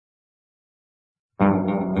There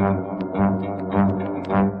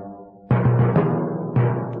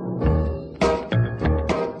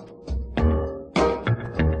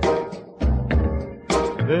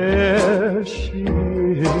she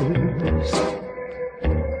is,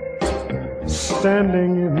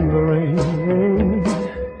 standing in the rain,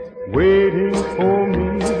 waiting for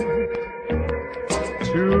me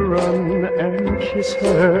to run and kiss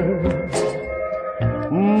her.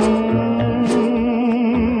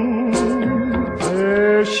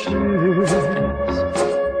 There she is,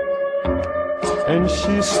 and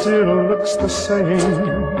she still looks the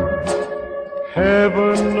same.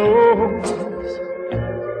 Heaven knows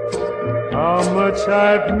how much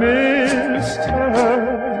I've missed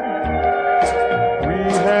her. We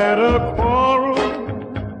had a quarrel,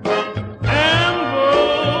 and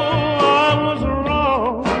though I was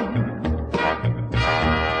wrong,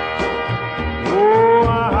 oh, I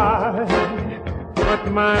put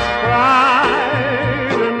my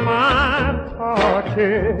pride in my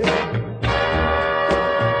pocket.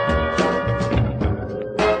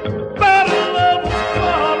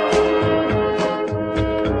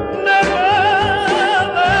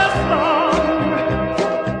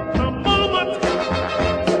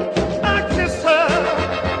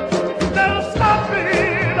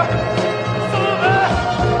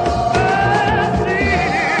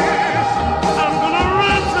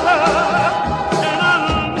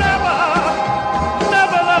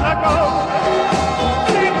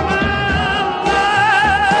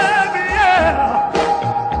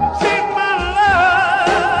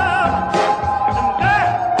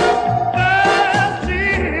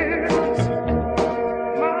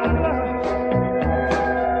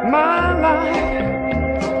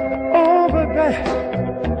 Over there.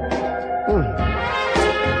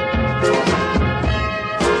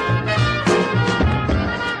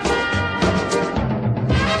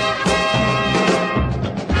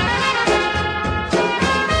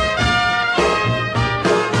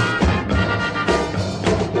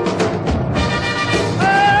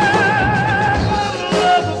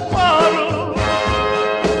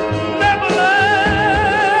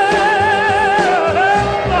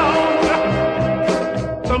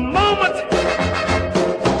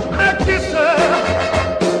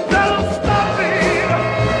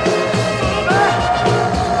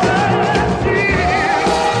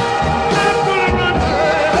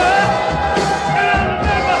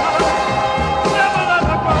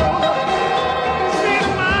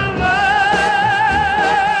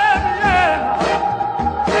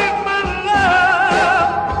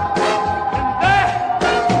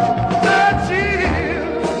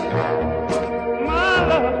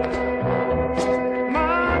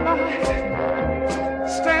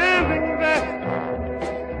 Standing there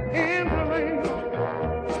in the rain,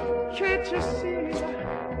 can't you see?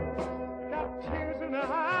 Got tears in her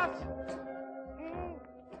eyes.